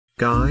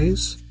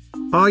Guys,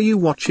 are you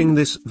watching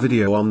this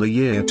video on the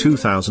year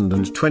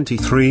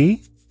 2023?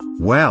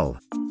 Well,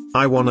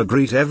 I wanna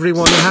greet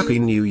everyone a happy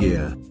new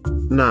year.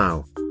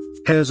 Now,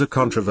 here's a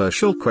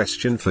controversial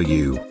question for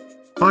you.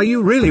 Are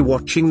you really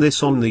watching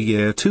this on the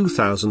year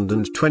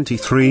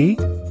 2023?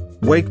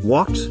 Wait,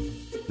 what?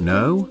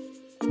 No?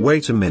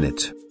 Wait a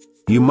minute.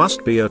 You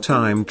must be a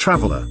time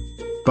traveler.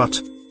 But,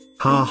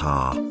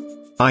 haha.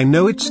 I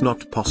know it's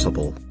not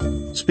possible.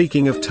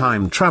 Speaking of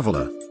time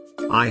traveler,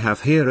 I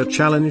have here a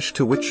challenge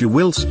to which you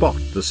will spot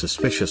the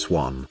suspicious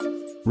one.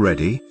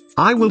 Ready?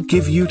 I will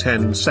give you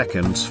 10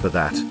 seconds for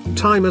that.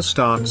 Timer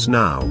starts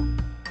now.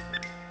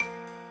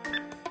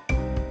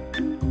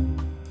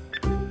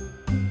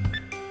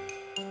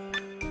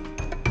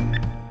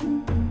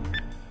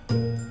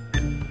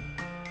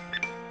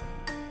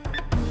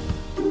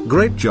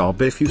 Great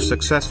job if you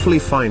successfully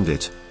find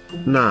it.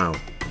 Now,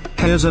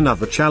 here's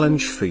another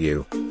challenge for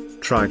you.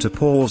 Try to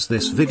pause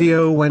this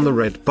video when the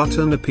red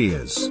button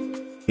appears.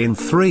 In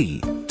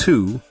 3,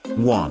 2,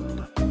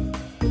 1.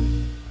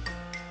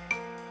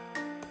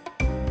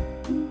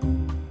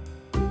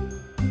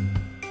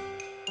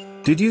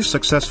 Did you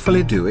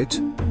successfully do it?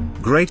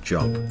 Great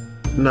job.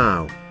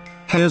 Now,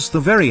 here's the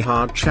very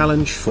hard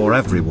challenge for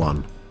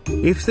everyone.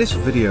 If this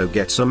video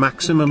gets a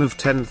maximum of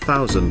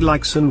 10,000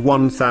 likes and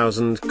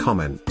 1,000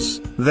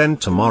 comments, then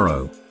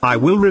tomorrow, I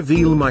will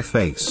reveal my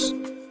face.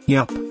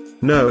 Yup,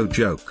 no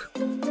joke.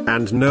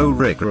 And no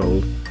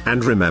rickroll,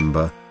 and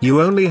remember,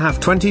 you only have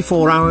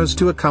 24 hours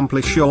to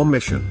accomplish your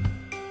mission.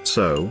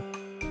 So,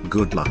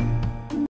 good luck.